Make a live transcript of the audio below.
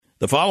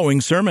The following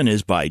sermon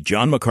is by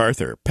John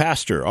MacArthur,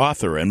 pastor,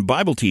 author, and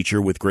Bible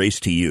teacher with Grace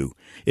to You.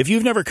 If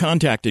you've never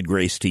contacted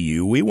Grace to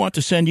You, we want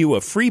to send you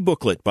a free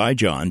booklet by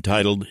John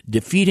titled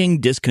Defeating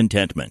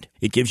Discontentment.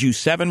 It gives you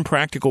 7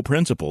 practical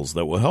principles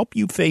that will help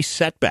you face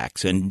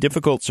setbacks and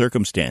difficult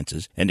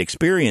circumstances and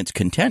experience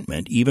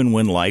contentment even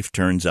when life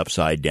turns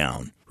upside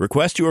down.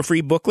 Request your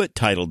free booklet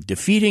titled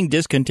Defeating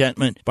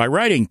Discontentment by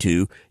writing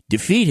to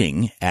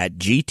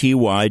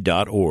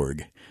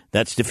defeating@gty.org.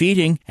 That's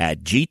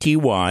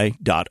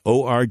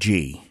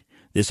defeating@gty.org.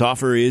 This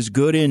offer is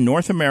good in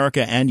North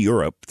America and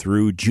Europe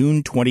through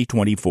June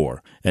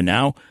 2024. And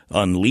now,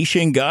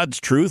 unleashing God's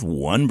truth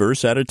one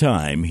verse at a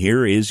time,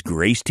 here is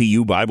Grace to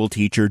You Bible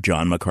teacher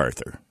John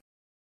MacArthur.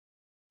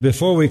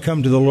 Before we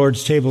come to the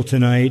Lord's table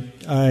tonight,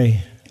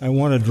 I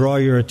want to draw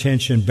your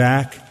attention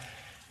back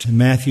to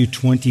Matthew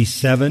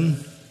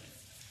 27.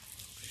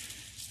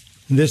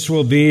 This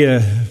will be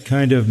a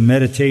kind of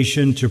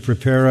meditation to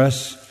prepare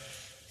us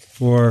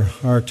for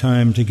our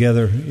time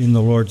together in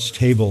the Lord's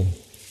table.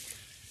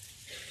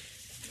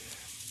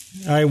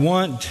 I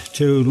want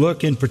to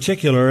look in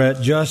particular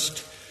at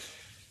just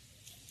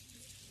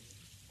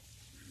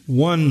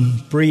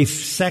one brief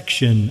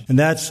section, and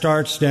that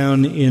starts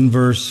down in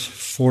verse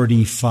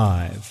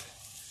 45.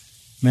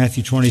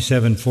 Matthew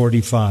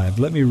 27:45.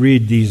 Let me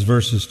read these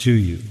verses to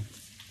you.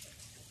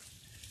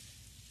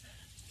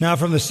 Now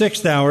from the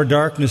 6th hour,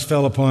 darkness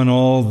fell upon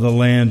all the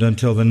land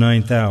until the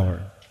 9th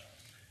hour.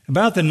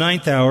 About the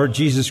 9th hour,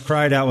 Jesus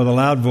cried out with a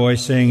loud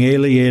voice, saying,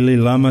 Eli, Eli,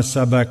 lama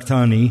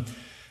sabachthani?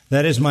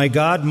 That is, my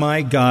God,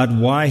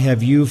 why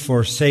have you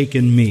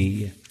forsaken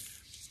me?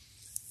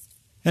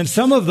 And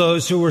some of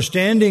those who were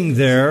standing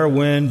there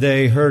when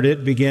they heard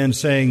it began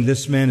saying,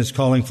 This man is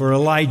calling for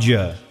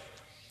Elijah.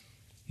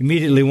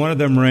 Immediately one of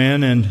them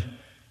ran, and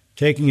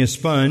taking a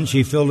sponge,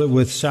 he filled it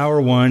with sour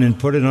wine and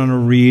put it on a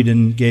reed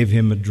and gave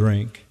him a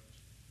drink.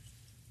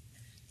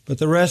 But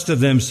the rest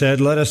of them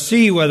said, Let us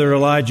see whether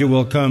Elijah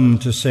will come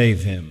to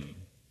save him.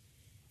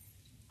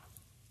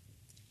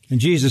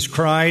 And Jesus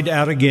cried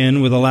out again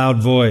with a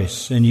loud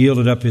voice and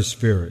yielded up his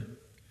spirit.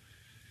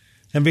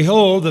 And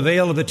behold, the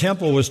veil of the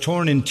temple was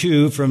torn in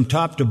two from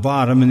top to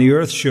bottom, and the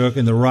earth shook,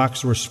 and the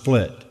rocks were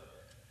split.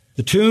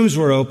 The tombs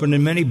were opened,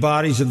 and many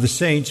bodies of the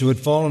saints who had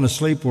fallen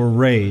asleep were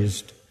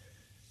raised.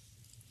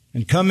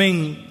 And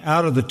coming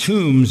out of the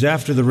tombs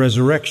after the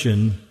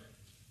resurrection,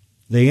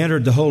 they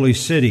entered the holy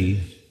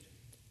city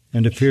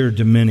and appeared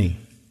to many.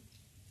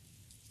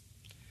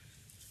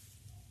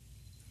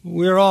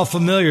 We're all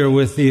familiar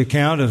with the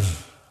account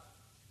of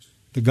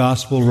the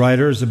gospel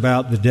writers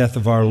about the death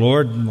of our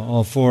Lord.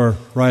 All 4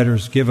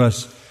 writers give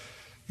us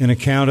an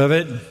account of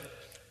it.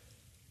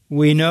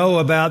 We know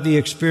about the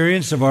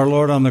experience of our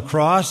Lord on the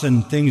cross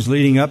and things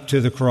leading up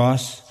to the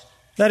cross.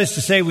 That is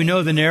to say, we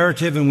know the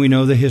narrative and we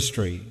know the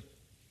history.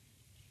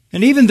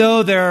 And even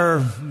though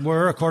there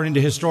were, according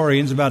to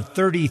historians, about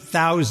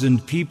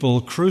 30,000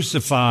 people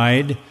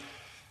crucified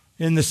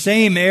in the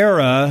same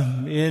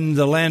era in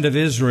the land of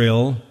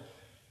Israel,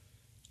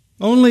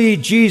 only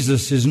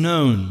Jesus is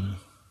known.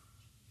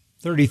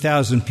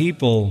 30,000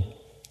 people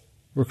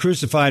were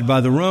crucified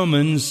by the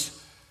Romans.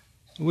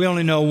 We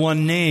only know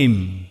one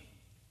name.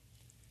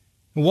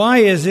 Why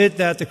is it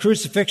that the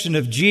crucifixion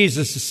of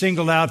Jesus is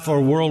singled out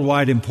for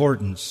worldwide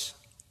importance?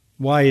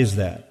 Why is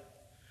that?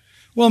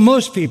 Well,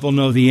 most people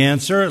know the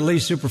answer, at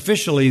least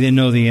superficially they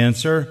know the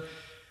answer.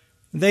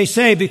 They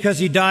say because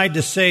he died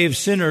to save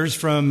sinners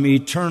from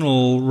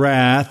eternal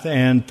wrath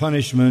and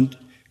punishment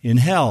in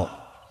hell.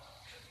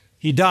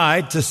 He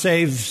died to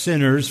save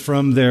sinners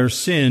from their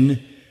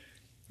sin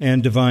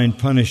and divine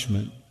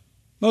punishment.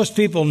 Most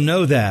people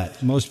know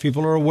that. Most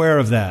people are aware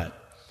of that.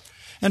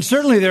 And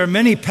certainly there are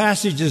many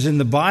passages in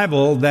the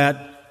Bible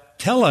that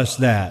tell us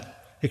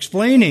that,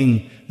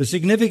 explaining the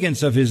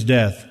significance of his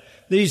death.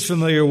 These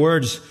familiar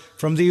words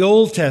from the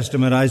Old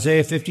Testament,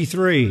 Isaiah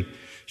 53.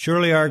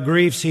 Surely our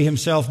griefs he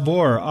himself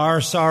bore, our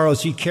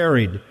sorrows he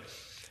carried.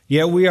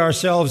 Yet we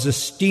ourselves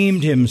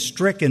esteemed him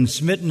stricken,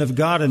 smitten of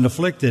God, and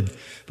afflicted.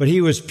 But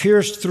he was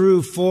pierced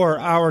through for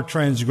our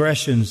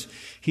transgressions.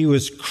 He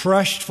was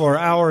crushed for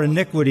our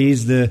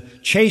iniquities. The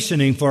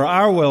chastening for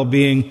our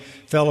well-being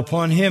fell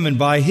upon him, and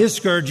by his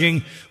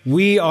scourging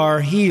we are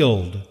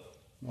healed.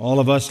 All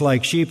of us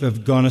like sheep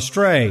have gone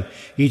astray.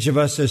 Each of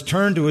us has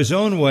turned to his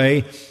own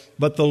way,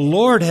 but the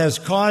Lord has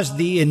caused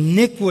the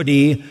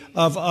iniquity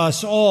of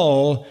us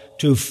all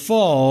to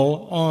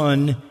fall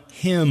on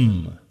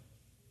him.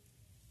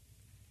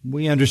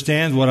 We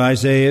understand what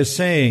Isaiah is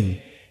saying.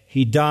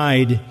 He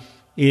died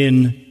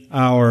in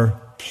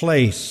our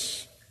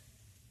place.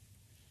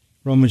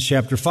 Romans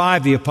chapter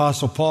 5, the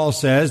Apostle Paul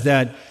says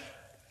that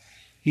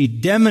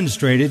God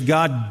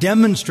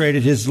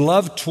demonstrated his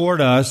love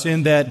toward us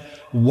in that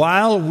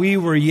while we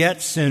were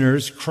yet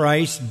sinners,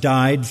 Christ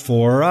died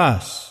for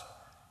us.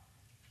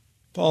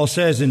 Paul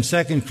says in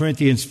 2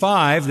 Corinthians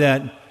 5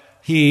 that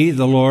he,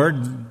 the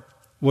Lord,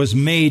 was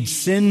made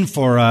sin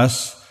for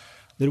us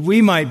that we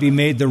might be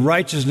made the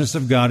righteousness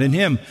of God in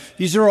him.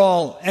 These are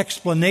all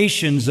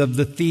explanations of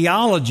the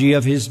theology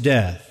of his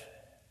death.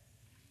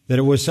 that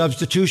it was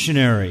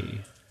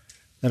substitutionary,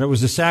 that it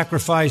was a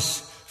sacrifice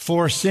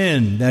for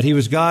sin, that he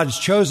was God's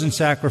chosen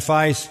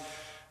sacrifice,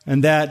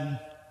 and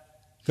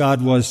that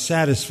God was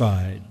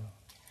satisfied.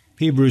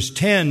 Hebrews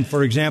 10,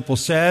 for example,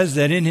 says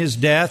that in his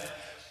death,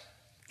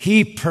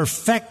 he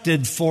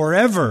perfected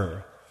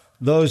forever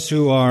those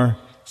who are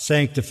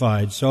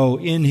sanctified. So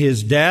in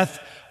his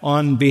death,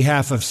 on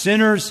behalf of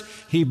sinners,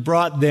 he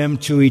brought them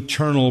to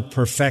eternal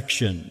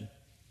perfection.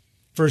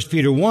 1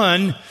 Peter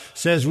 1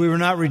 says, we were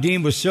not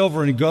redeemed with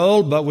silver and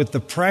gold, but with the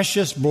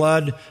precious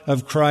blood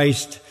of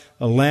Christ,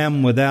 a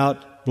lamb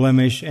without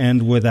blemish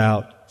and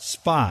without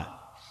spot.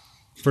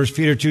 1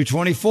 Peter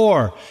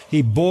 2:24,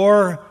 he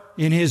bore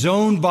in his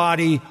own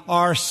body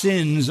our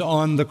sins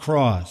on the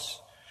cross.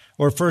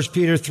 Or 1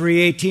 Peter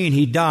 3:18,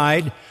 he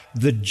died,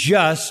 the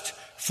just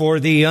for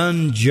the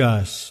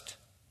unjust.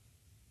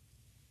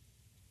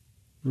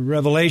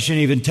 Revelation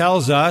even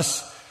tells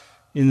us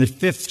in the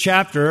 5th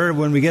chapter,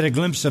 when we get a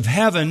glimpse of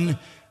heaven,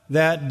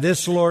 that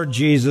this Lord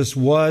Jesus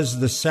was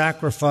the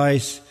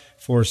sacrifice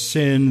for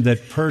sin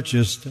that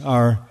purchased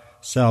our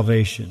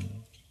salvation.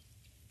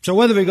 So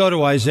whether we go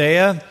to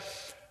Isaiah,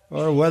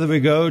 or whether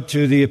we go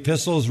to the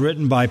epistles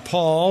written by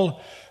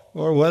Paul,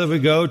 or whether we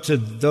go to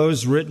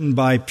those written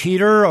by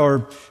Peter,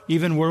 or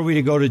even were we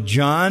to go to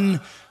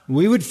John,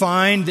 we would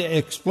find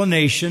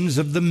explanations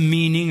of the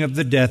meaning of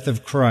the death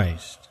of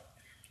Christ.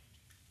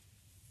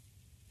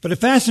 But it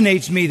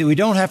fascinates me that we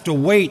don't have to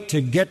wait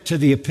to get to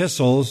the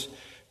epistles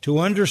to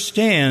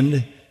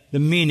understand the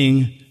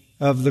meaning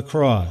of the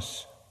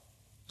cross.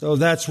 So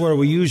that's where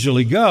we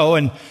usually go,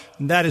 and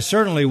that is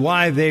certainly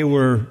why they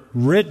were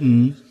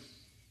written.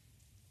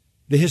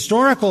 The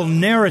historical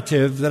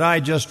narrative that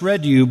I just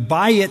read to you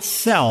by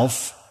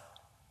itself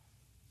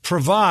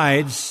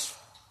provides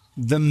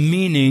the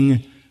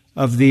meaning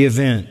of the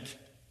event.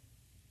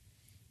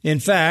 In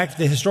fact,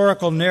 the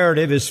historical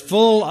narrative is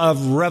full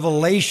of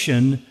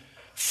revelation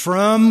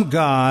from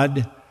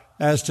God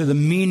as to the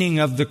meaning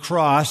of the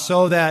cross,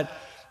 so that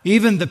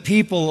even the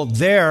people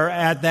there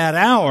at that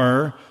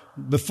hour,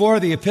 before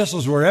the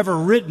epistles were ever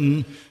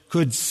written,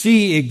 could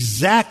see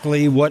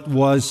exactly what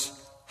was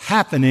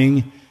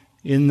happening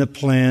in the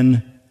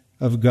plan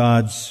of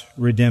God's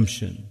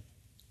redemption.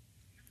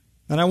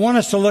 And I want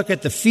us to look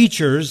at the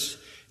features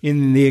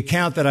in the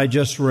account that I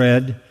just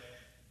read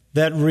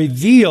that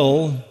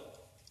reveal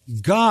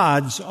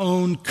God's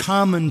own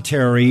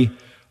commentary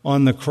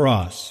on the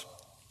cross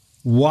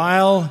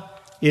while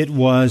it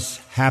was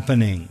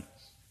happening.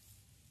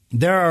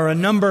 There are a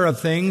number of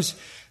things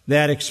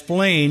that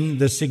explain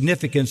the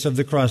significance of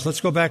the cross. Let's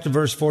go back to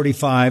verse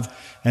 45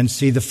 and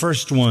see the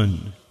first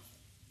one.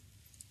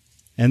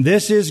 And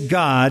this is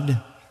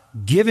God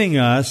giving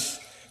us,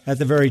 at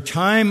the very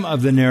time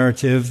of the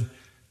narrative,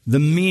 the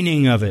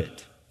meaning of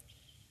it.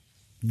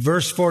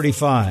 Verse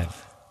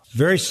 45,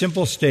 very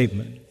simple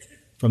statement.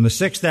 From the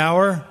 6th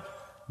hour,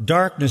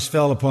 darkness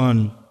fell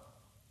upon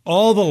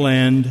all the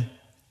land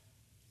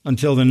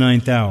until the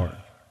 9th hour.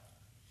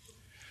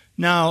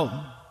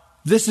 Now,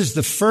 this is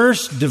the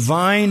first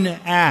divine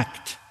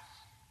act,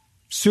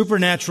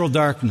 supernatural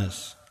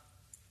darkness.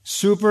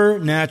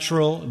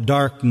 Supernatural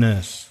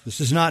darkness. This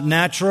is not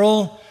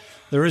natural.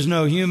 There is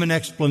no human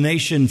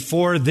explanation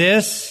for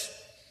this.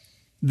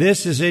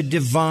 This is a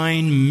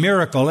divine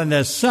miracle, and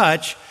as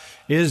such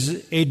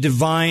is a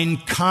divine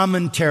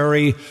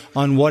commentary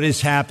on what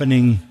is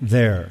happening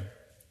there.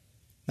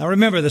 Now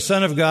remember, the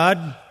Son of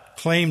God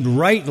claimed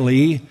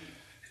rightly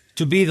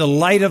to be the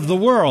light of the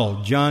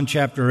world. John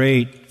chapter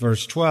 8,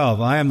 verse 12.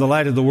 I am the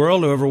light of the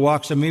world. Whoever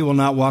walks in me will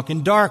not walk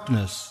in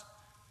darkness.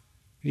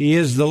 He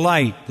is the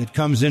light that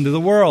comes into the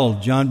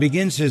world. John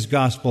begins his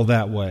gospel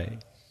that way.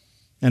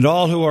 And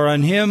all who are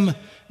in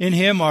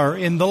him are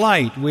in the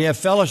light. We have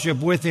fellowship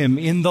with him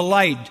in the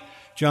light,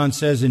 John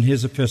says in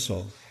his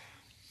epistle.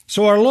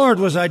 So our Lord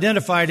was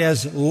identified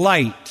as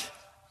light,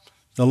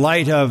 the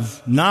light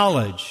of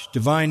knowledge,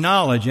 divine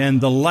knowledge, and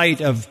the light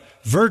of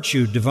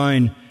virtue,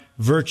 divine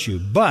virtue.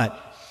 But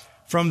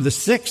from the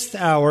 6th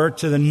hour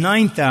to the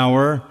 9th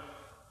hour,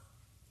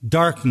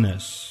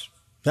 darkness.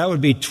 That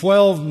would be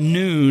 12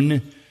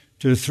 noon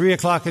to 3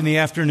 o'clock in the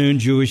afternoon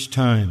Jewish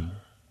time.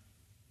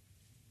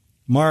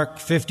 Mark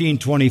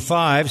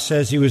 15:25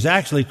 says he was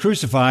actually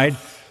crucified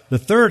the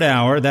 3rd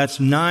hour, that's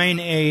 9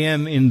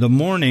 a.m. in the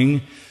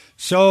morning.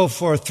 So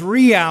for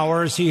 3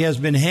 hours he has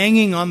been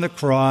hanging on the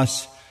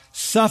cross,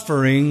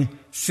 suffering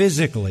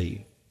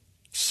physically,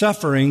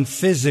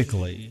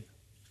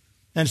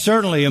 and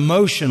certainly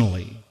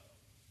emotionally.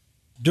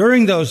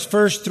 During those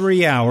first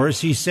 3 hours,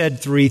 he said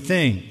 3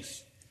 things.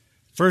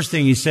 First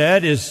thing he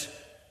said is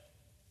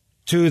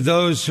to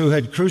those who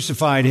had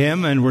crucified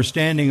him and were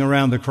standing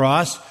around the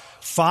cross,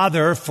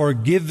 Father,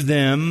 forgive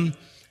them,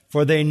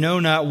 for they know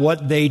not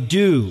what they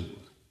do.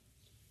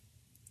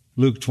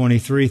 Luke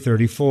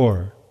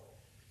 23:34.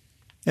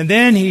 And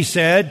then he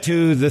said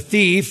to the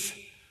thief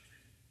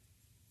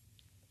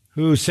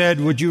who said,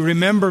 would you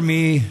remember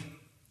me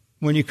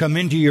when you come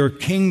into your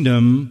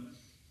kingdom?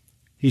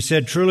 He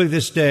said, truly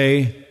this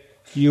day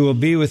you will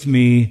be with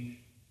me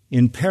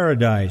in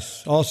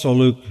paradise. Also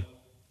Luke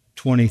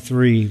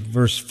 23,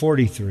 verse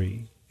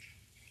 43.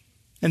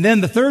 And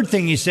then the third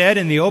thing he said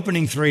in the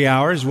opening 3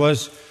 hours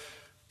was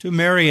to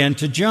Mary and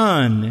to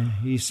John.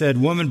 He said,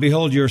 "Woman,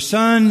 behold your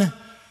son.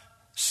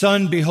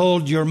 Son,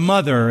 behold your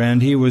mother."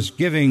 And he was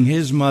giving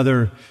his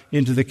mother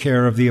into the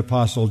care of the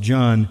Apostle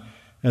John,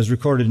 as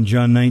recorded in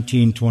John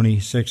 19,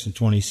 26 and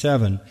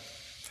 27.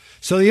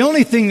 So the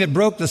only thing that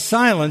broke the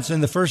silence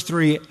in the first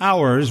 3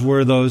 hours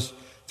were those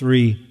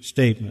three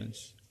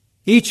statements.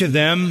 Each of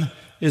them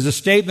is a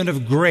statement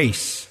of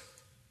grace.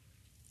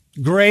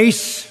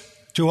 Grace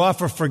to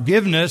offer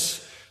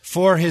forgiveness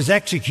for his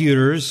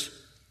executors.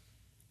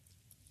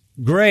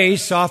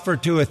 Grace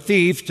offered to a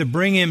thief to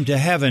bring him to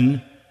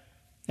heaven.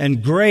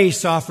 And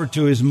grace offered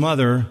to his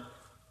mother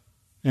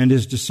and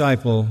his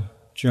disciple,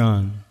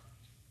 John.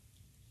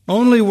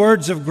 Only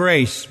words of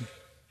grace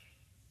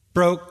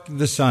broke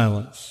the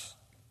silence.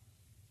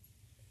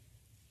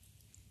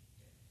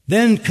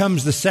 Then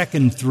comes the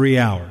second 3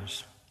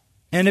 hours.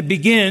 And it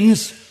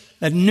begins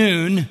at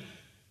noon,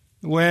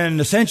 when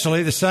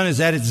essentially the sun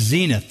is at its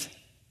zenith.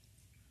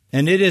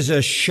 And it is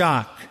a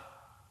shock,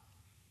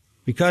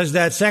 because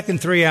that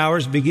second 3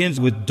 hours begins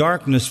with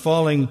darkness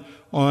falling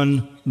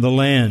on the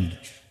land.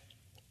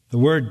 The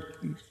word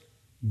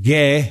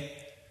ge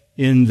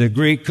in the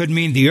Greek could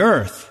mean the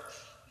earth.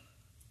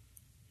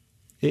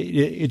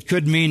 It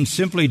could mean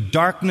simply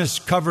darkness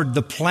covered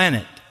the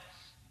planet.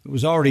 It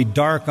was already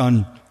dark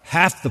on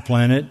half the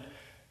planet.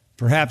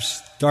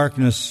 Perhaps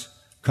darkness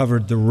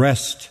covered the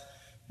rest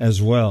as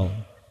well.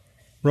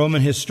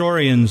 Roman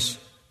historians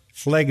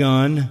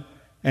Phlegon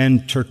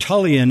and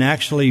Tertullian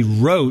actually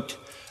wrote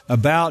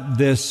about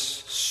this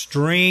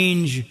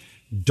strange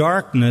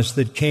darkness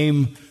that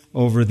came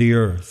over the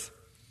earth.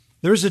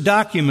 There's a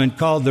document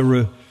called the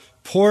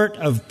Report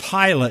of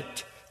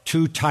Pilate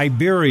to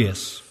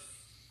Tiberius.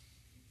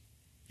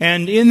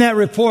 And in that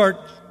report,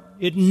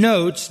 it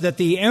notes that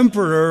the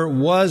emperor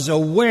was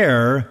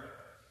aware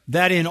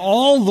that in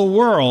all the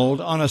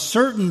world on a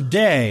certain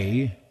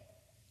day,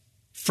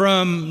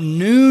 from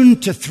noon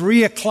to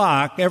 3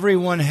 o'clock,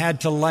 everyone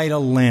had to light a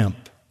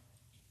lamp.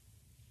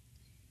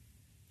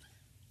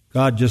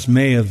 God just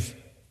may have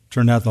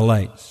turned out the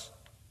lights.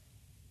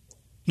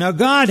 Now,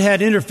 God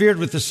had interfered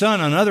with the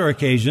sun on other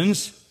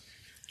occasions.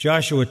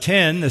 Joshua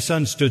 10, the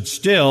sun stood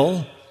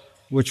still,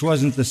 which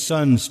wasn't the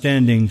sun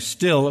standing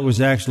still. It was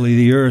actually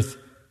the earth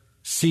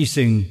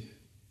ceasing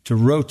to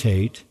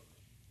rotate.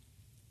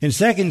 In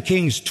 2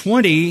 Kings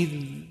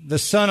 20, the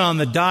sun on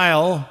the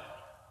dial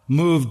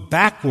moved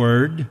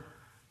backward.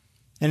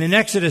 And in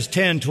Exodus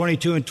 10,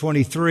 22 and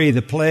 23,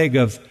 the plague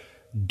of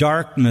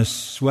darkness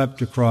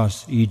swept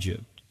across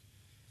Egypt.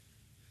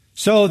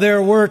 So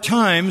there were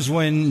times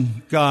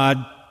when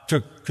God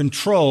took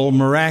control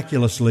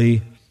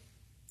miraculously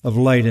of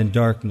light and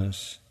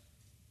darkness.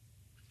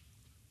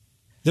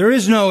 There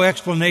is no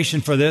explanation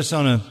for this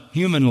on a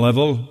human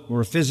level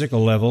or a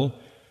physical level.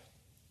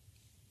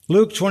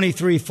 Luke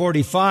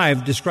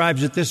 23:45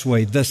 describes it this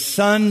way: the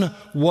sun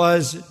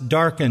was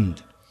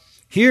darkened.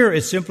 Here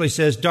it simply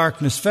says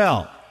darkness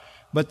fell.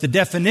 But the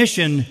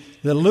definition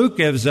that Luke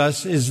gives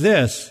us is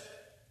this: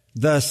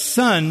 the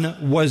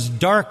sun was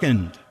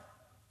darkened.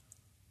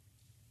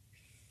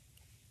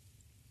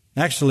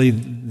 Actually,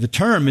 the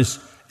term is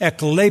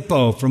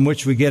eklepo, from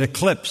which we get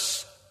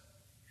eclipse.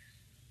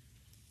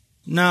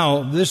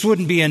 Now, this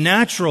wouldn't be a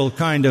natural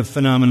kind of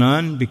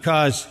phenomenon,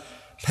 because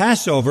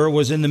Passover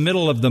was in the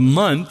middle of the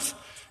month,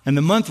 and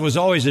the month was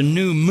always a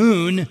new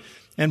moon,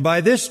 and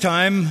by this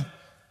time,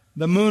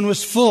 the moon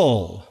was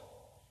full.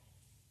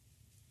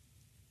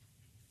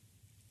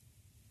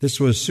 This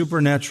was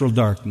supernatural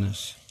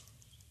darkness.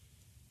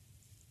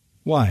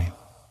 Why?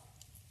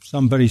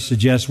 Somebody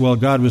suggests, well,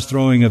 God was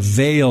throwing a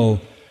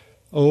veil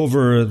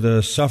over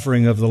the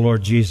suffering of the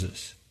Lord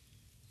Jesus.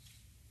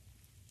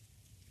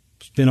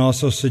 It's been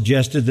also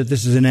suggested that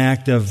this is an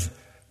act of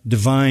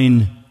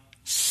divine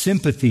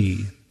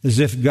sympathy, as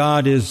if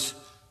God is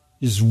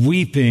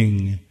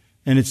weeping,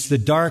 and it's the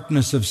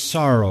darkness of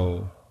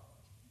sorrow.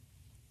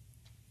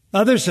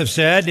 Others have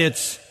said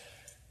it's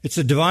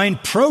a divine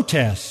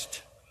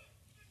protest.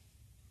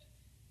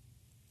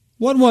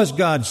 What was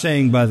God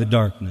saying by the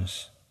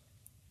darkness?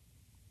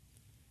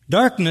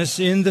 Darkness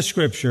in the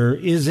Scripture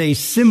is a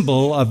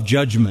symbol of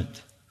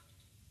judgment.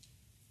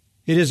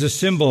 It is a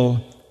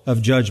symbol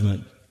of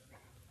judgment.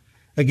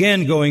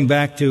 Again, going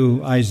back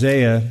to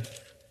Isaiah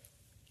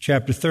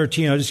chapter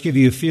 13, I'll just give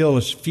you a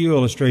few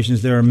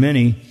illustrations. There are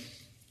many.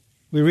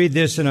 We read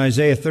this in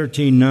Isaiah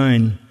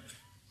 13:9.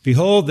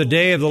 Behold, the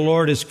day of the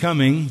Lord is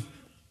coming,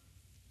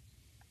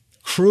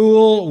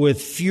 cruel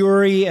with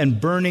fury and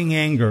burning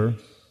anger,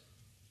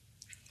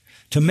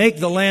 to make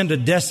the land a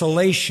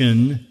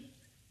desolation,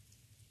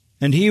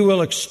 and he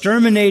will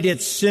exterminate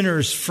its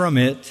sinners from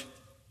it.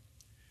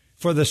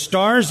 For the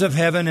stars of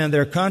heaven and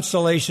their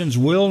constellations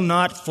will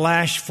not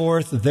flash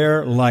forth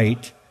their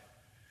light.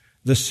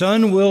 The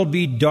sun will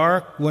be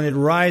dark when it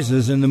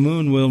rises, and the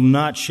moon will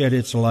not shed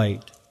its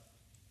light.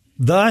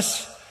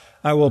 Thus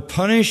I will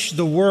punish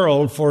the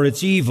world for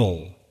its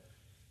evil,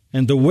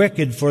 and the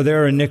wicked for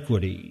their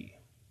iniquity.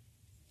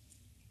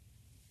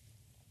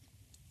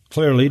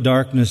 Clearly,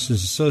 darkness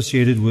is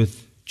associated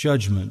with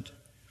judgment.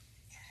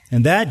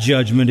 And that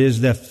judgment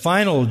is the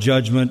final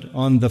judgment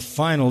on the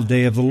final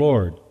day of the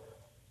Lord.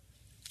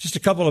 Just a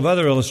couple of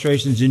other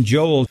illustrations in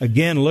Joel,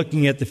 again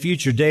looking at the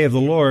future day of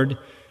the Lord.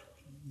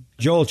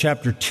 Joel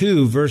chapter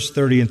 2, verse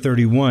 30 and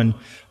 31.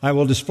 I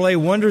will display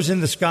wonders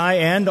in the sky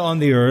and on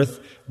the earth,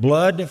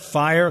 blood,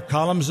 fire,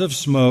 columns of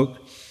smoke.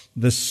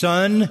 The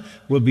sun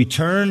will be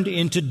turned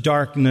into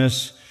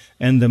darkness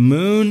and the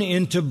moon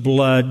into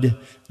blood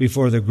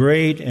before the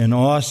great and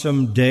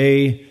awesome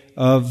day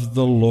of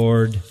the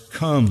Lord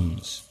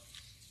comes.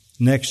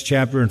 Next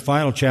chapter and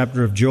final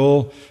chapter of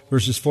Joel,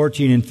 verses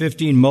 14 and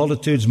 15,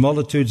 multitudes,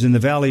 multitudes in the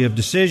valley of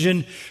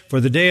decision. For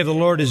the day of the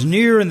Lord is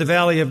near in the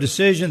valley of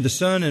decision. The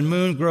sun and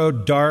moon grow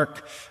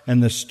dark,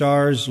 and the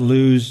stars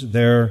lose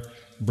their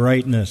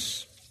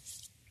brightness.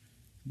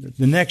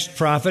 The next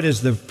prophet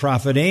is the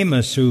prophet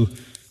Amos, who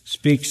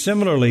speaks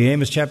similarly.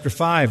 Amos chapter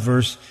 5,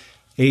 verse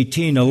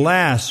 18.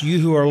 Alas, you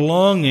who are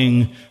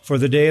longing for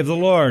the day of the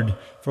Lord,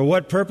 for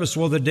what purpose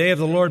will the day of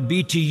the Lord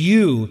be to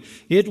you?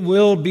 It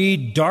will be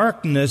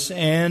darkness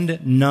and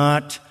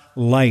not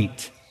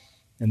light.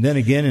 And then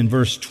again in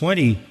verse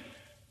 20,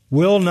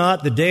 will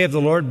not the day of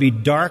the Lord be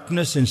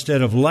darkness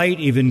instead of light,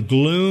 even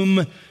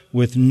gloom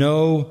with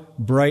no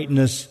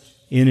brightness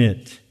in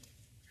it?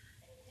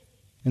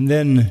 And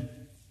then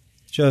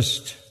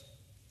just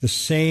the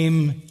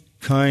same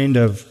kind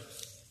of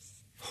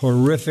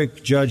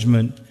horrific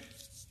judgment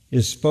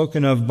is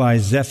spoken of by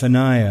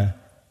Zephaniah,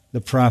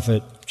 the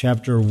prophet,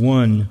 chapter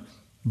 1,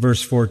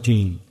 verse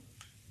 14.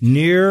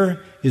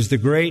 Near is the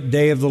great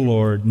day of the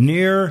Lord,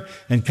 near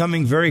and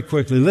coming very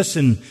quickly.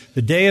 Listen,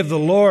 the day of the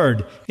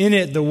Lord, in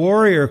it the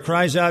warrior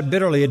cries out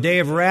bitterly. A day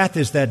of wrath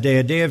is that day,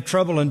 a day of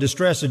trouble and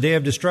distress, a day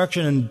of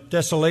destruction and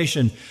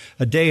desolation,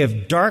 a day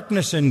of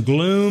darkness and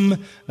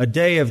gloom, a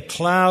day of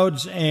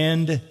clouds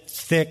and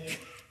thick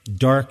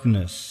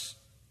darkness.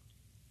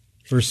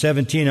 Verse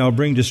 17, I will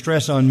bring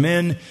distress on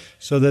men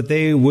so that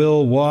they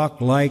will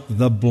walk like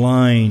the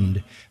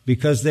blind,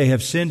 because they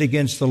have sinned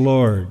against the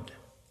Lord.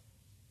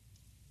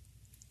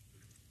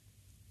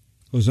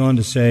 Goes on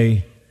to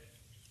say,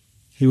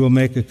 He will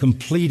make a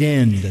complete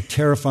end, a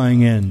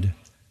terrifying end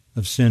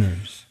of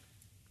sinners.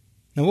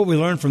 Now what we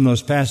learn from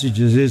those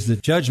passages is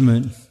that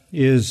judgment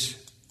is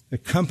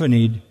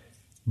accompanied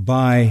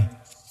by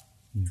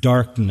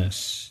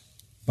darkness.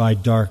 By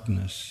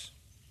darkness.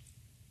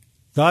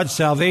 God's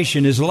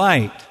salvation is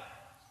light.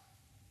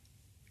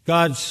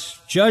 God's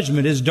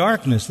judgment is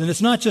darkness. And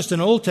it's not just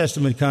an Old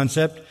Testament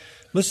concept.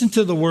 Listen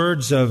to the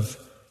words of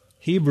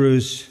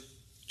Hebrews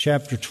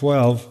chapter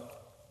 12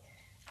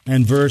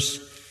 and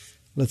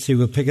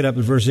we'll pick it up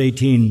at verse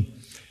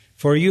 18.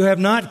 For you have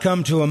not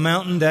come to a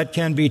mountain that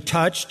can be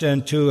touched,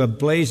 and to a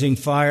blazing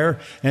fire,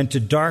 and to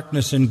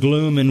darkness and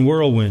gloom and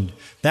whirlwind.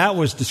 That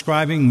was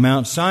describing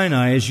Mount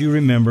Sinai, as you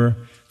remember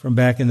from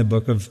back in the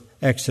book of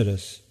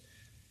Exodus.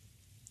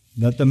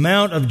 That the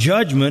mount of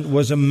judgment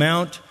was a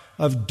mount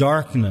of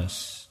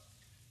darkness.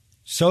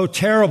 So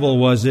terrible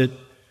was it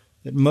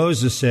that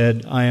Moses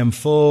said, I am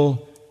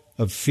full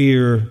of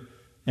fear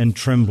and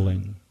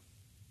trembling.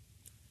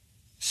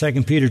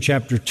 2 Peter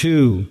chapter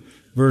 2,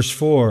 verse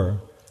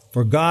 4,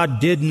 for God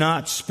did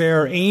not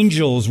spare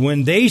angels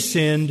when they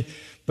sinned,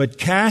 but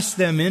cast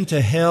them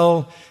into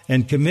hell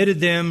and committed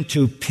them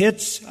to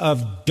pits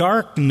of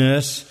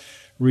darkness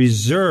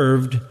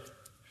reserved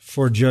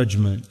for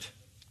judgment.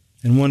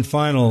 And one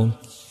final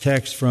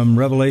text from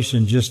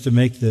Revelation, just to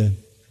make the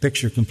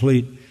picture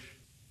complete.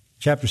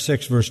 Chapter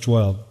 6, verse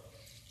 12.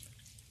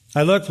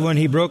 I looked when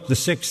he broke the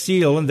sixth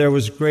seal, and there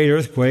was a great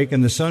earthquake,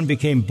 and the sun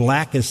became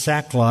black as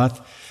sackcloth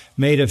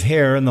made of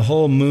hair, and the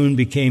whole moon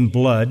became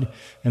blood,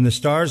 and the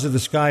stars of the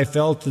sky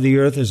fell to the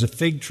earth as a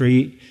fig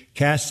tree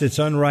casts its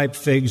unripe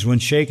figs when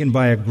shaken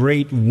by a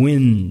great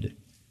wind.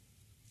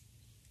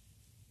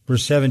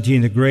 Verse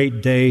 17, the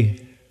great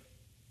day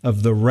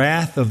of the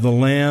wrath of the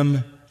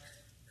Lamb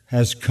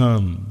has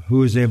come.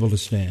 Who is able to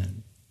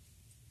stand?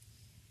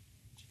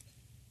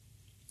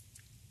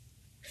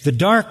 The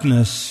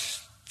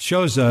darkness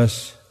shows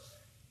us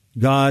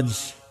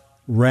God's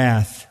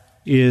wrath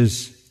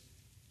is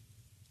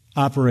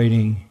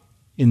operating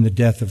in the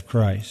death of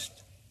Christ.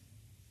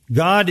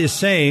 God is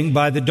saying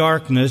by the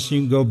darkness,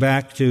 you can go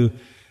back to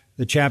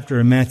the chapter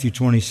in Matthew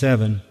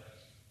 27,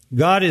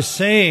 God is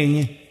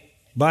saying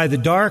by the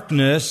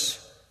darkness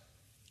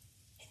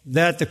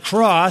that the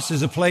cross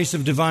is a place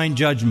of divine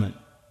judgment.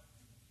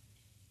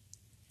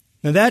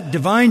 Now that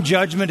divine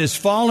judgment is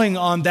falling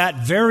on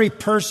that very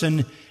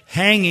person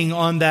hanging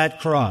on that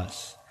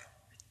cross.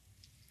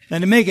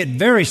 And to make it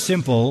very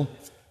simple,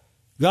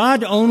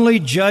 God only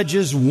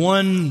judges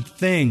one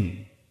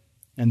thing,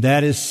 and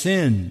that is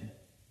sin.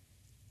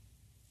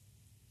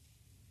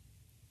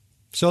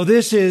 So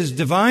this is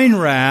divine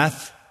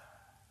wrath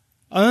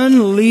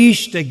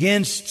unleashed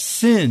against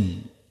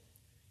sin.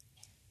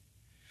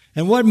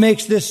 And what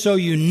makes this so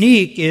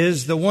unique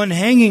is the one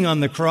hanging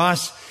on the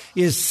cross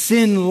is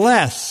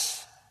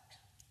sinless.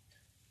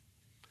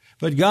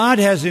 But God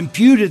has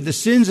imputed the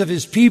sins of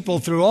His people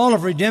through all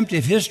of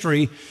redemptive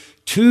history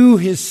to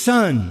His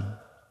Son.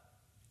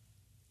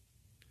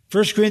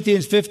 1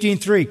 Corinthians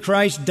 15:3,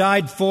 Christ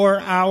died for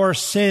our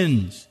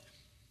sins.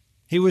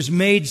 He was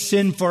made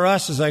sin for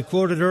us, as I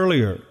quoted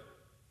earlier.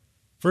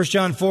 1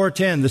 John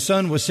 4:10, the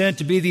Son was sent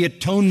to be the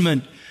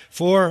atonement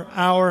for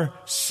our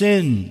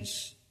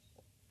sins.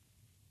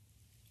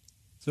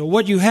 So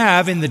what you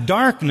have in the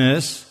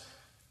darkness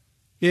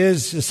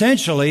is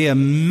essentially a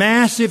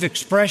massive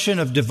expression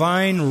of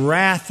divine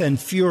wrath and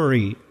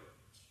fury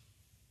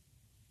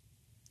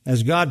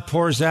as God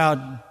pours out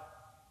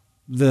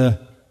the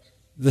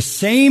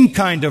same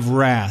kind of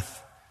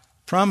wrath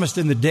promised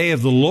in the day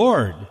of the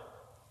Lord,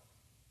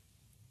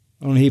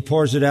 only He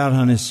pours it out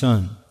on His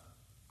Son.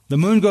 The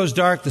moon goes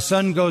dark, the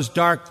sun goes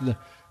dark,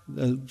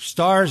 the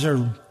stars are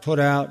put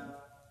out.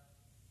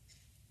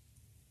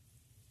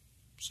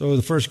 So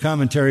the first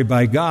commentary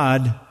by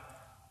God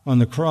on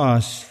the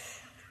cross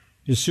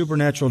is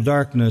supernatural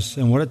darkness,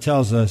 and what it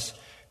tells us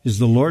is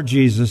the Lord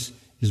Jesus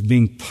is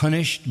being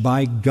punished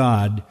by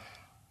God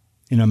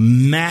in a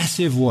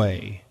massive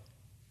way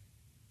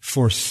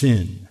for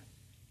sin.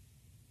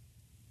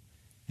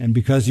 And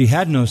because He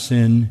had no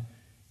sin,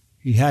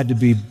 He had to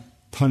be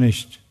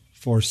punished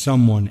for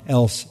someone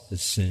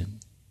else's sin.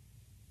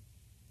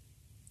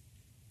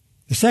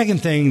 The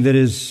second thing that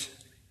is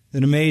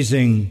an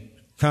amazing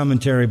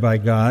commentary by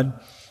God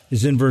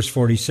is in verse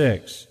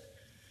 46.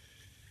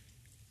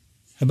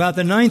 About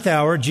the 9th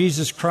hour,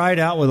 Jesus cried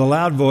out with a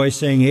loud voice,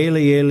 saying, Eli,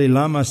 Eli,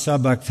 lama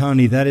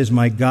sabachthani, that is,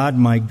 my God,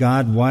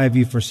 why have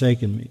you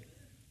forsaken me?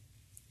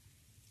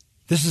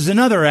 This is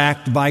another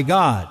act by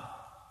God.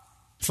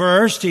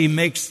 First, He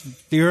makes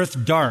the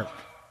earth dark.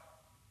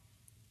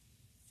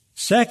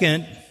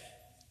 Second,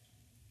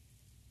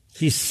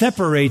 He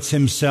separates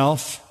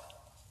Himself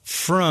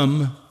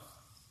from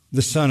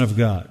the Son of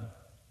God.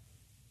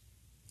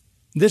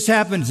 This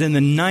happens in the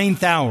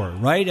 9th hour,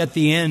 right at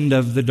the end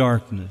of the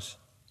darkness.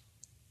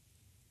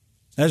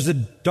 As the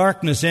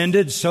darkness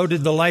ended, so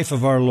did the life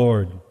of our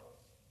Lord.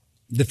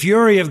 The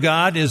fury of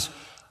God is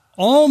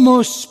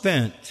almost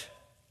spent.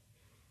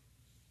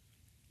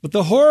 But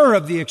the horror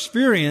of the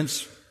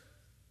experience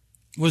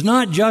was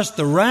not just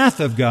the wrath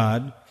of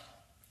God,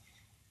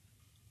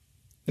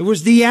 it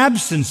was the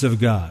absence of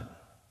God.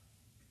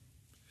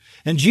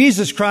 And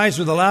Jesus cries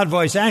with a loud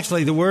voice.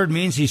 Actually, the word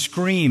means He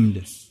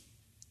screamed.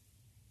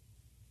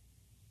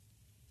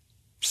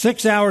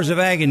 6 hours of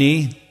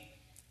agony,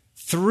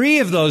 3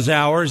 of those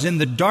hours in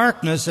the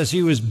darkness as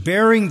He was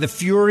bearing the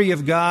fury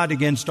of God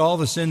against all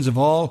the sins of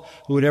all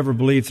who would ever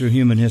believe through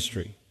human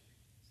history.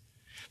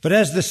 But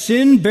as the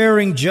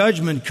sin-bearing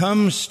judgment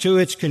comes to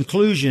its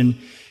conclusion,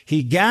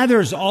 He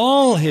gathers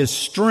all His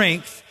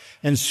strength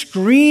and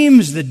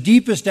screams the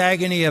deepest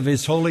agony of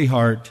His holy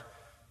heart,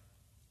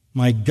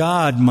 my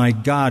God,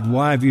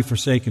 why have you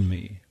forsaken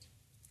me?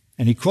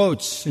 And He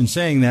quotes in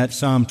saying that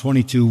Psalm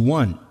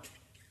 22:1,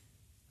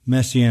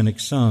 Messianic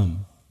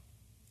Psalm.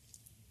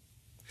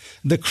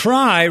 The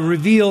cry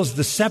reveals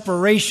the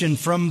separation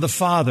from the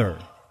Father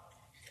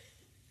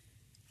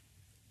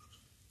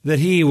that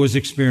He was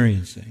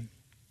experiencing.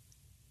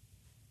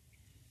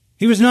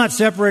 He was not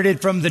separated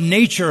from the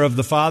nature of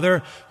the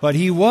Father, but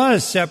He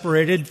was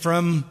separated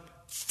from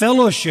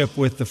fellowship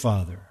with the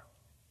Father.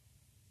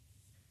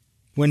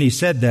 When He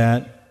said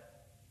that,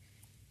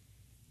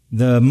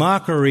 the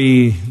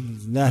mockery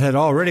that had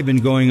already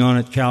been going on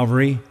at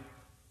Calvary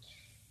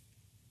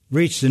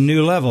reached a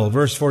new level.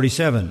 Verse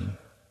 47.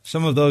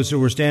 Some of those who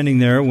were standing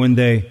there when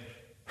they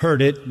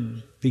heard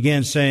it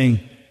began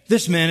saying,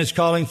 this man is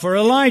calling for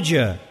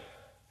Elijah.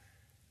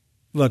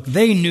 Look,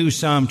 they knew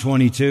Psalm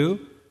 22.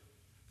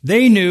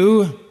 They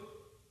knew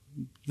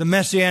the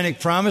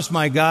messianic promise,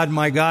 my God,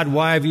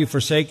 why have you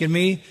forsaken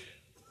me?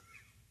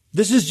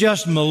 This is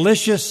just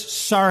malicious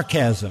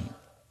sarcasm.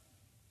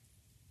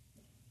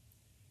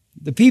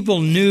 The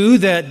people knew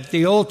that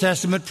the Old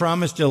Testament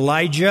promised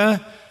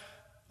Elijah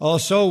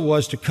also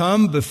was to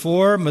come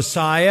before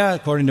Messiah,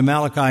 according to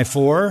Malachi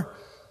 4.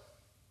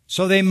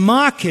 So they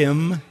mock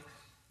Him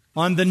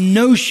on the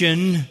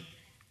notion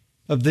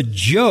of the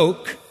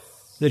joke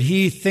that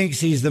He thinks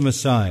He's the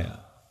Messiah.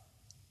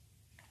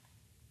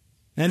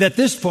 And at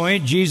this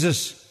point,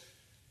 Jesus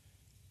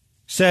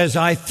says,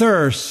 I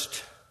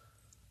thirst.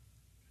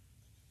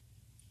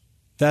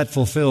 That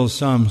fulfills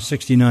Psalm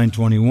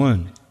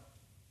 69:21.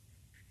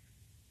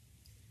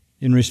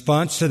 In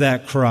response to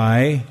that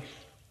cry,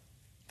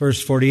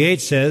 verse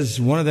 48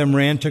 says, one of them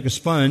ran, took a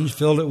sponge,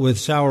 filled it with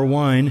sour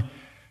wine,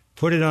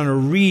 put it on a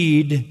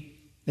reed,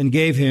 and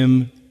gave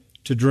him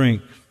to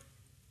drink.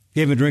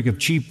 Gave him a drink of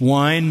cheap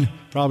wine,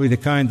 probably the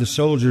kind the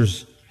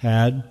soldiers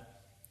had.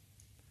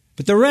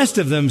 But the rest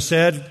of them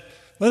said,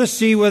 let us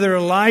see whether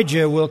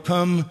Elijah will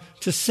come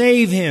to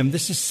save him.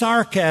 This is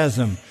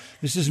sarcasm.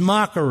 This is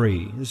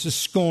mockery. This is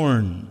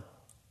scorn.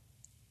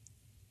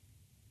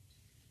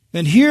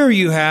 And here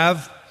you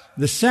have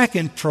the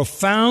second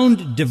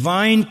profound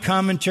divine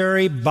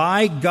commentary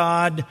by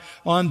God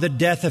on the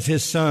death of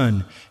His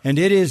Son. And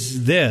it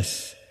is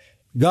this: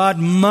 God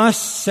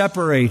must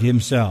separate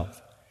Himself.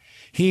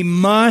 He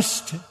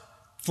must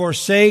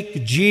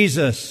forsake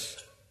Jesus,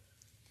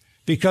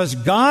 because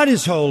God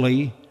is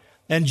holy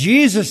And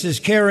Jesus is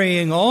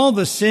carrying all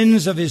the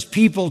sins of his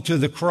people to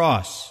the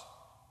cross.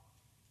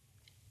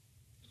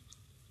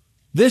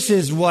 This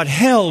is what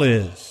hell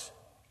is.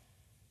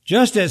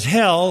 Just as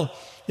hell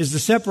is the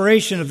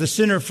separation of the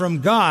sinner from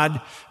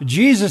God,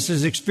 Jesus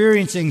is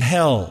experiencing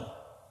hell,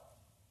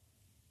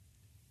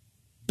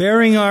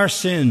 bearing our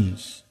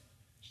sins,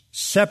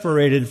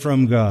 separated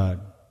from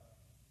God.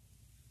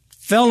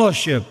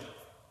 Fellowship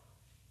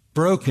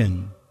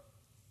broken.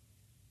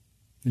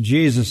 And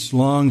Jesus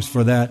longs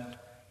for that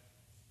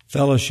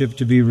fellowship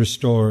to be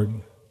restored.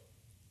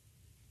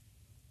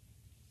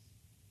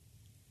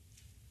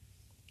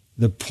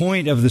 The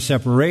point of the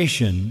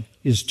separation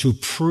is to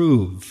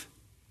prove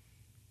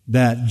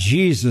that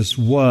Jesus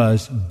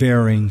was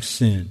bearing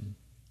sin.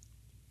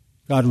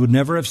 God would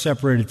never have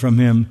separated from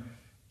him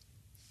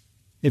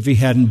if he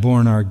hadn't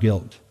borne our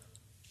guilt.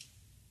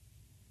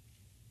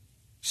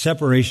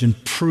 Separation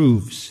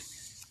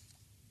proves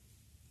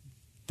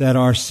that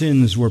our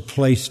sins were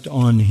placed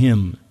on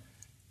him.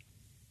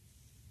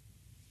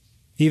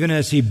 Even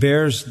as he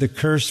bears the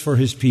curse for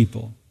his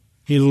people,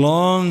 he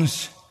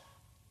longs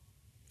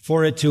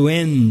for it to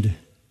end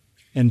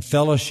and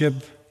fellowship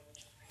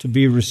to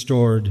be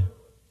restored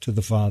to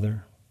the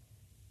Father.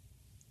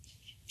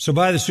 So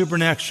by the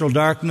supernatural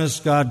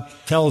darkness, God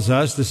tells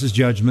us, this is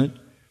judgment,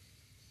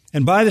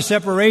 and by the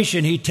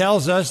separation, he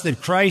tells us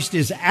that Christ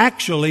is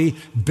actually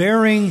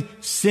bearing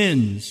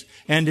sins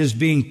and is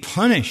being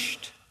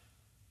punished.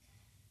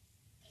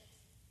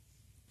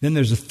 Then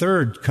there's a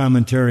third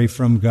commentary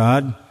from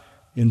God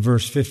in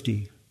verse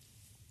 50.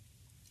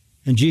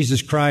 And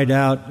Jesus cried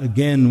out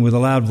again with a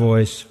loud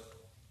voice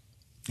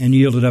and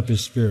yielded up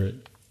his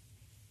spirit.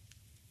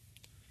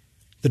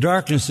 The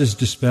darkness is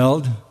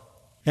dispelled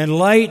and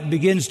light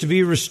begins to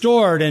be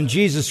restored, and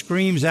Jesus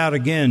screams out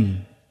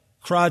again.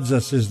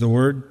 Kratzos is the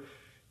word.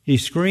 He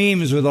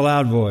screams with a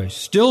loud voice.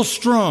 Still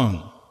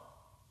strong.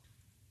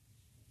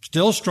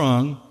 Still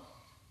strong.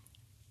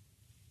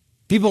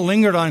 People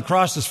lingered on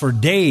crosses for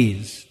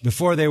days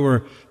before they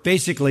were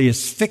basically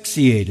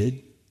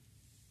asphyxiated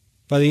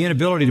by the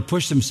inability to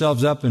push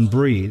themselves up and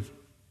breathe.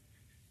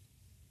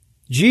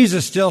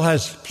 Jesus still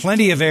has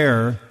plenty of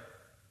air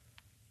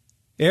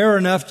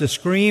enough to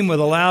scream with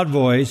a loud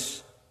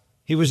voice.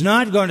 He was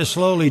not going to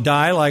slowly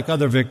die like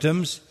other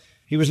victims.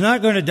 He was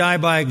not going to die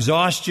by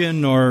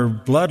exhaustion or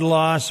blood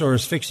loss or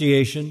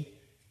asphyxiation.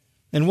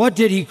 And what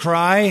did he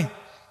cry?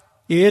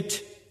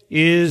 It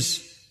is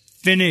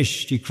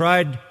finished. He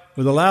cried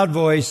with a loud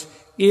voice,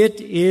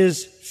 it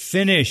is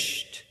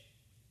finished.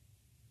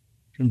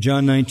 From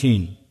John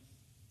 19.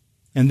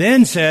 And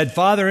then said,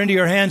 Father, into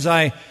your hands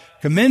I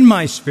commend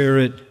my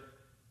spirit,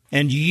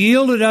 and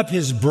yielded up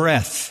his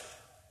breath.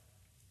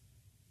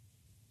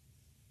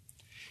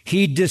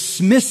 He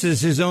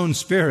dismisses his own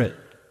spirit.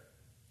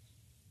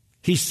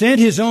 He sent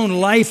his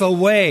own life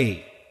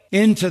away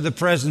into the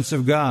presence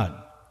of God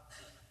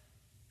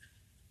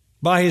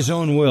by his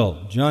own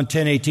will. John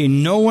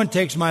 10:18, no one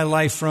takes my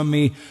life from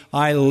me.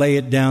 I lay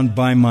it down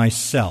by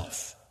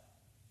myself.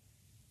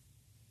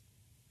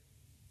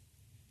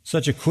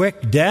 Such a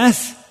quick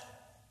death.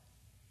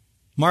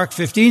 Mark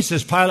 15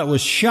 says Pilate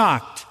was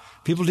shocked.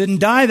 People didn't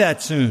die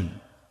that soon.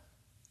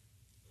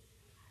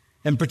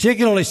 And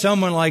particularly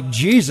someone like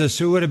Jesus,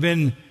 who would have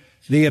been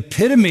the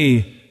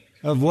epitome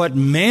of what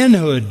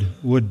manhood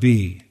would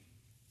be.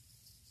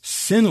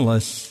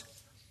 Sinless,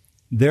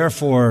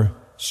 therefore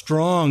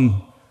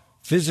strong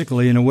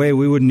physically in a way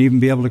we wouldn't even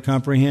be able to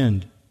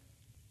comprehend.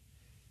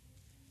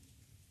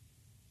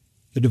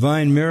 The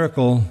divine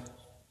miracle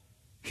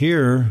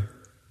here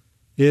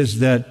is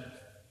that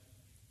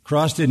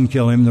cross didn't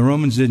kill him, the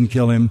Romans didn't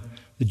kill him,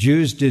 the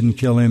Jews didn't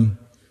kill him.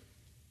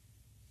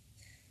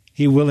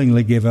 He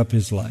willingly gave up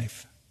his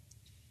life.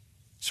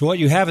 So what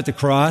you have at the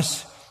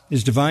cross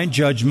is divine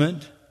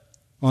judgment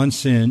on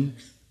sin,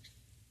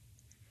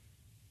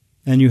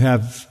 and you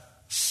have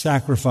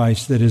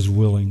sacrifice that is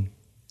willing.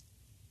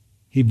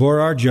 He bore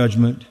our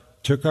judgment,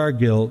 took our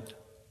guilt,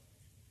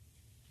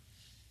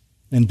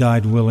 and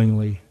died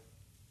willingly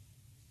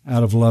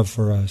out of love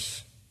for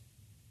us.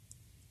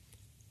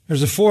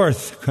 There's a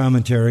fourth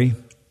commentary.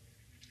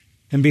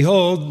 And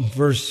behold,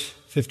 verse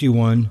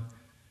 51,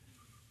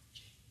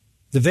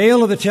 the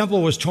veil of the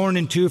temple was torn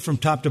in two from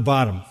top to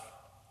bottom.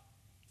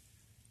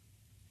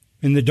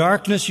 In the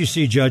darkness you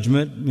see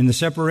judgment. In the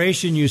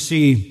separation you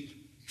see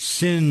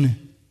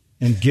sin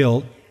and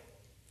guilt.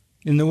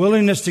 In the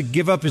willingness to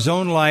give up his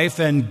own life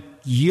and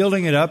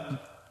yielding it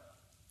up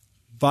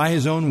by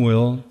his own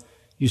will,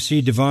 you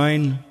see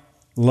divine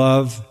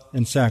love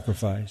and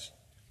sacrifice.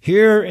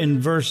 Here in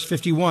verse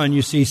 51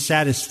 you see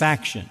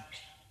satisfaction.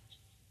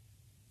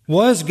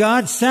 Was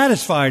God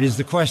satisfied, is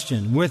the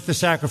question, with the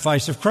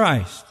sacrifice of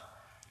Christ?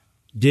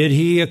 Did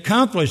he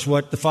accomplish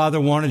what the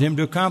Father wanted him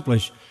to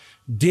accomplish?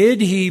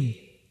 Did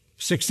he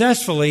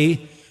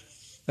successfully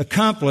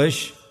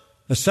accomplish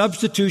a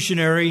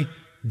substitutionary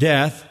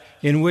death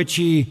in which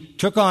he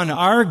took on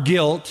our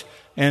guilt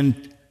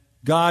and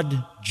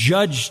God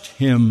judged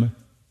him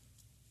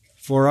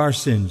for our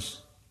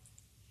sins?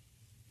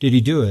 Did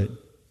he do it?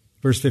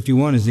 Verse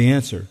 51 is the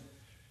answer.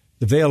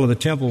 The veil of the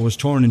temple was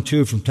torn in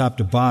two from top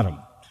to bottom,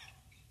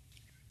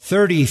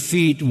 30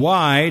 feet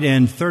wide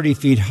and 30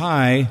 feet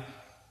high,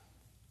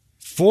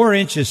 4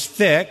 inches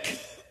thick,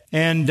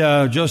 and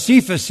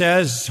Josephus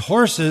says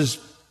horses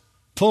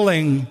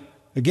pulling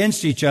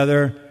against each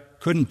other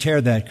couldn't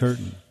tear that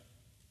curtain.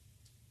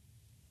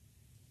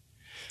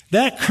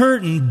 That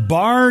curtain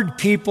barred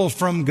people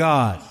from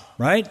God,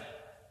 right?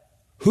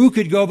 Who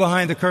could go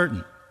behind the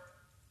curtain?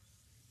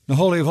 The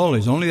Holy of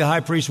Holies, only the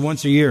high priest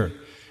once a year.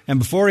 And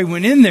before he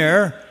went in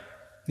there,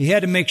 he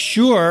had to make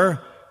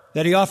sure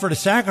that he offered a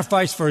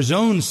sacrifice for his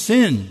own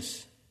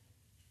sins.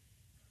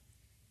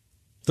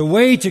 The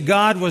way to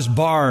God was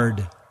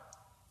barred.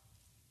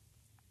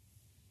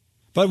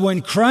 But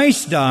when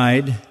Christ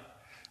died,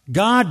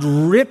 God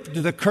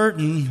ripped the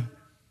curtain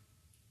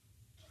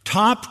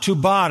top to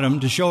bottom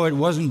to show it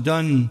wasn't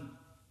done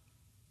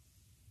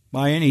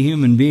by any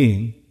human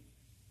being.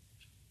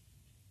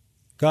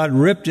 God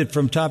ripped it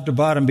from top to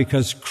bottom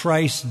because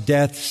Christ's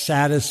death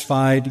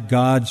satisfied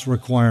God's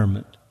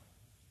requirement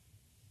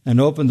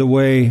and opened the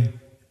way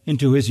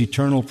into His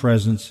eternal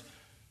presence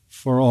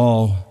for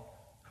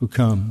all who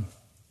come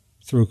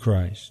through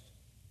Christ.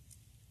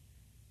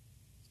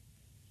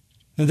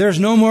 And there's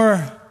no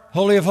more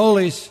Holy of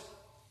Holies,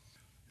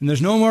 and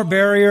there's no more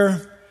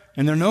barrier,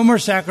 and there are no more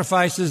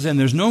sacrifices, and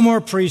there's no more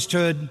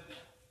priesthood.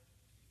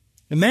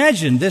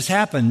 Imagine this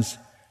happens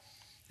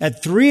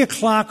at 3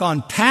 o'clock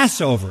on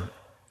Passover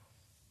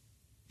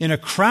in a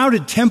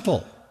crowded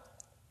temple.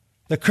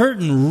 The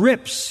curtain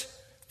rips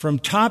from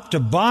top to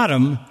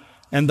bottom,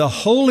 and the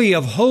Holy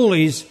of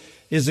Holies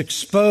is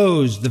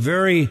exposed, the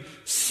very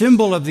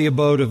symbol of the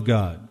abode of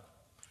God.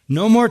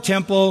 No more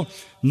temple,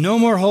 no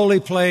more holy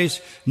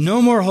place,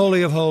 no more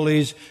Holy of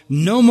Holies,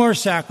 no more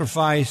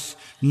sacrifice,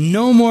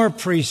 no more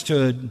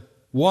priesthood.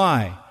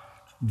 Why?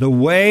 The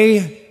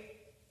way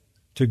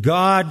to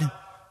God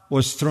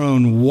was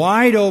thrown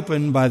wide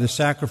open by the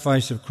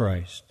sacrifice of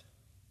Christ.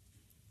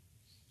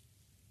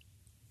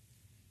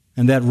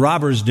 And that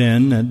robber's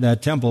den,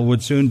 that temple,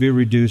 would soon be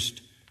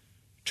reduced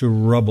to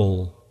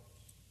rubble.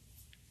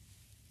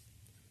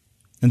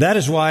 And that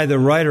is why the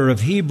writer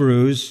of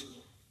Hebrews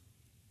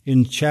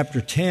in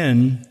chapter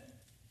 10,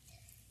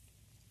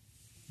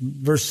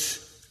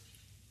 verse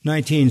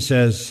 19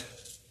 says,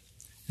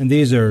 and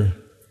these are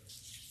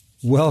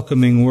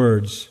welcoming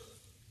words,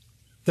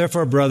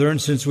 "Therefore, brethren,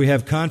 since we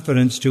have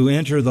confidence to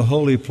enter the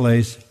holy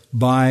place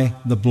by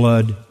the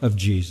blood of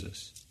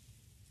Jesus,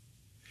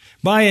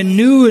 by a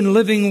new and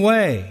living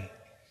way,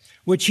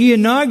 which He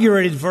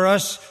inaugurated for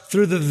us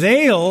through the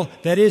veil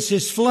that is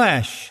His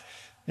flesh.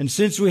 And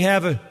since we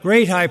have a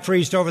great high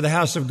priest over the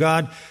house of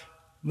God,"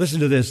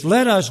 listen to this,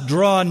 "let us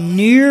draw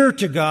near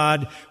to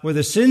God with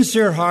a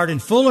sincere heart and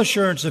full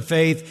assurance of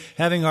faith,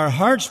 having our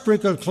hearts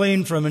sprinkled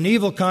clean from an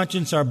evil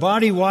conscience, our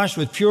body washed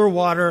with pure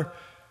water.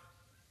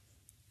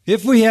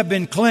 If we have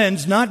been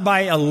cleansed, not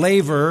by a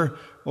laver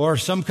or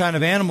some kind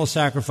of animal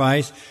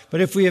sacrifice,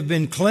 but if we have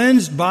been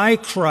cleansed by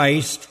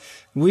Christ,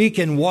 we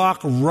can walk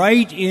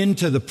right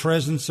into the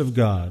presence of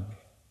God."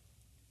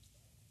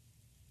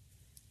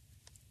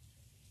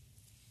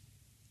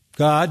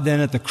 God then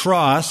at the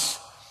cross,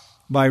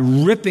 by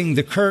ripping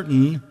the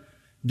curtain,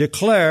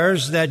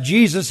 declares that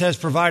Jesus has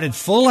provided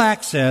full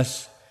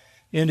access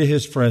into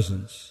His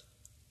presence.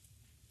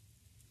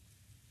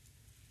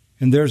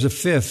 And there's a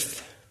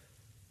fifth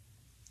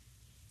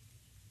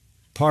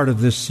part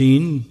of this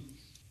scene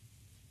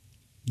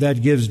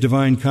that gives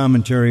divine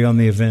commentary on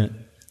the event.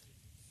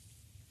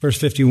 Verse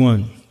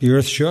 51, "The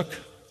earth shook,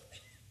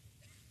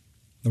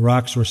 the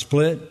rocks were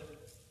split,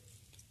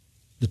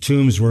 the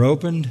tombs were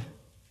opened,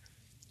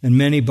 and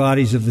many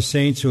bodies of the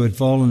saints who had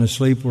fallen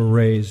asleep were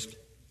raised.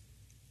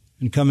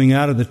 And coming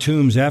out of the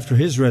tombs after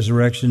His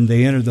resurrection,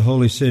 they entered the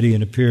holy city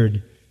and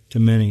appeared to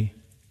many."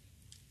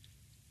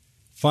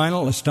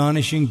 Final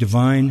astonishing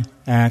divine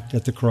act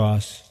at the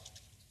cross.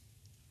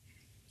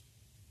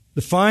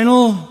 The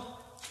final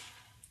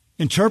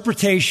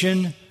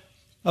interpretation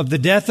of the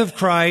death of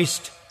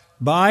Christ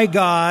by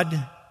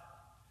God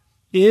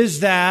is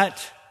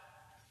that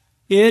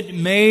it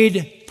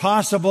made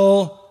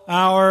possible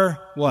our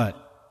what?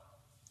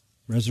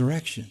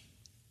 Resurrection.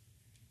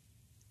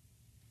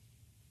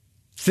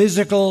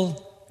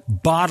 Physical,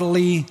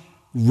 bodily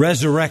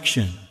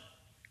resurrection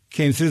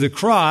came through the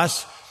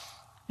cross,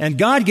 and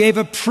God gave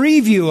a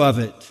preview of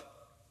it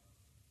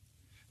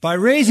by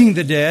raising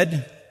the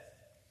dead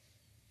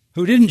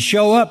who didn't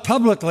show up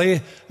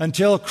publicly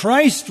until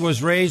Christ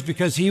was raised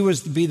because He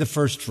was to be the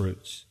first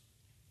fruits.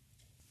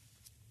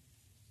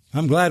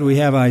 I'm glad we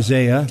have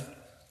Isaiah.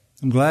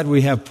 I'm glad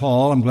we have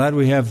Paul. I'm glad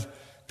we have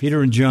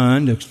Peter and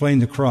John to explain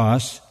the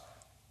cross.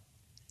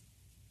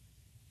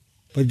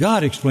 But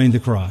God explained the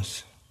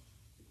cross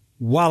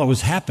while it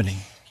was happening.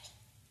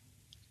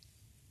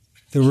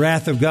 The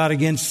wrath of God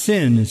against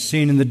sin is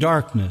seen in the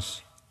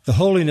darkness. The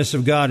holiness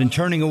of God in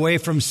turning away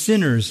from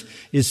sinners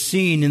is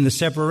seen in the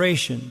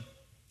separation.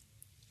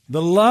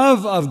 The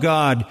love of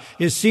God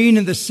is seen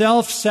in the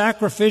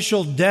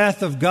self-sacrificial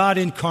death of God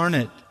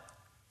incarnate.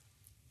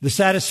 The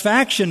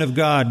satisfaction of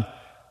God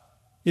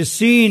is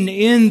seen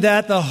in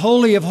that the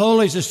Holy of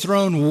Holies is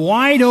thrown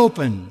wide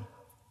open.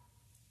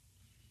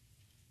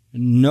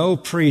 And no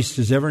priest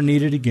is ever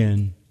needed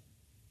again.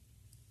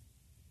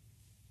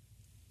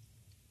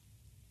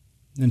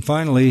 And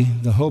finally,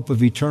 the hope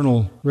of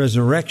eternal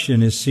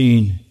resurrection is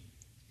seen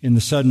in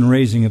the sudden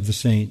raising of the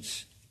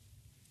saints.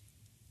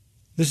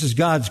 This is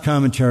God's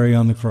commentary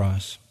on the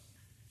cross.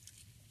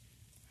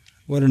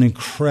 What an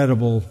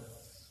incredible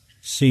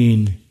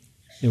scene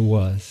it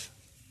was.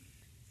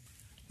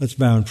 Let's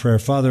bow in prayer.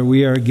 Father,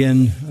 we are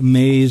again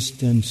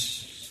amazed and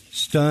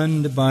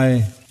stunned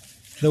by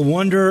the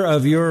wonder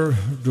of your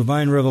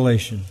divine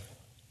revelation.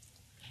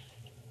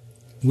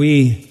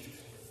 We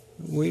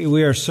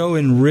are so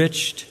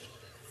enriched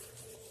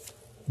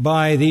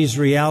by these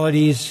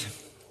realities.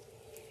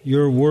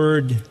 Your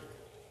word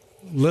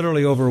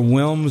literally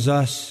overwhelms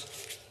us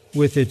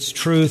with its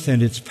truth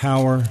and its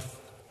power.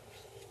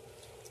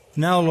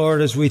 Now,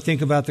 Lord, as we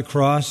think about the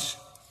cross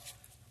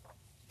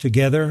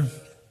together,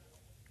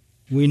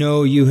 we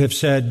know you have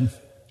said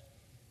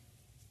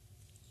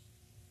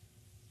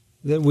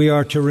that we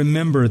are to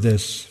remember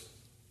this.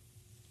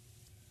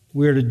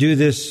 We are to do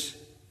this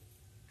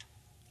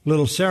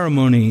little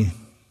ceremony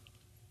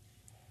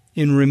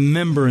in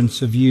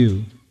remembrance of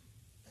you.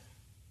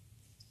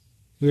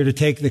 We are to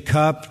take the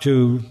cup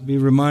to be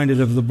reminded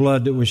of the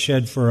blood that was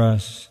shed for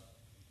us.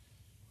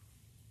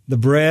 The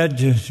bread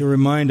to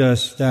remind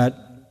us that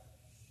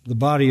the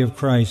body of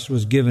Christ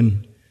was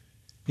given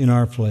in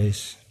our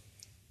place.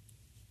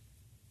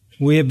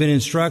 We have been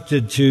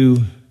instructed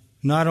to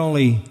not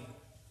only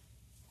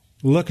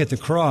look at the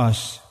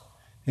cross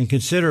and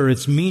consider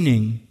its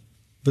meaning,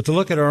 but to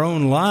look at our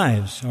own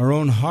lives, our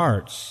own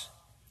hearts,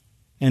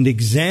 and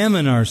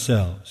examine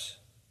ourselves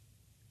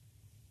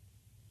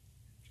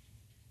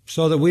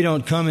so that we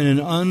don't come in an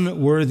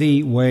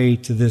unworthy way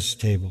to this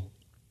table.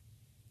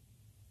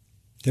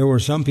 There were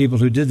some people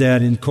who did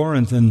that in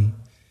Corinth, and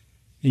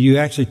you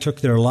actually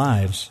took their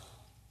lives.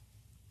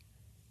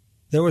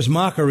 There was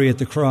mockery at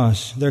the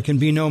cross. There can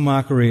be no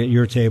mockery at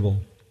your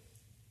table.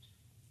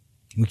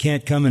 We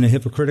can't come in a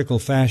hypocritical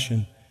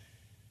fashion.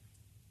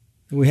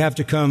 We have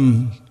to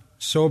come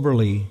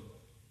soberly.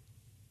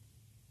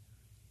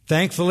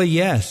 Thankfully,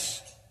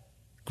 yes.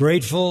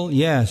 Grateful,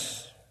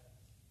 yes.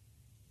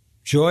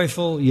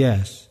 Joyful,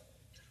 yes.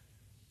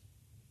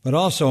 But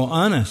also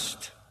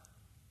honest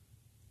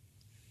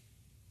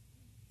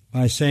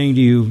by saying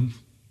to you,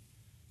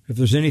 if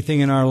there's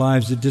anything in our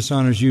lives that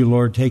dishonors you,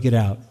 Lord, take it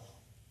out.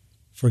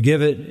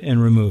 Forgive it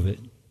and remove it.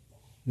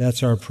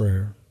 That's our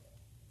prayer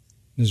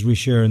as we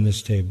share in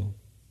this table.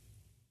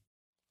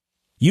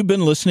 You've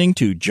been listening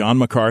to John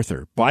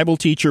MacArthur, Bible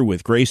teacher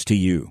with Grace to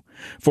You.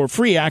 For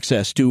free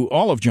access to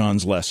all of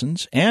John's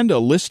lessons and a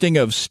listing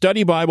of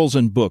study Bibles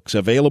and books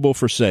available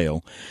for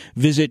sale,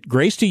 visit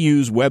Grace to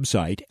You's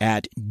website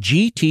at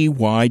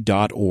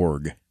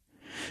gty.org.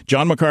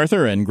 John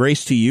MacArthur and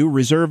Grace to You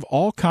reserve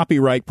all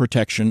copyright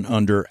protection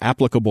under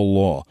applicable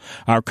law.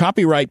 Our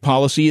copyright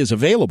policy is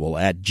available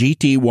at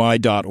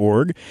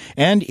gty.org,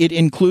 and it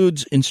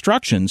includes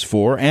instructions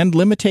for and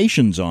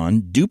limitations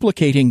on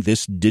duplicating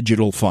this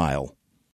digital file.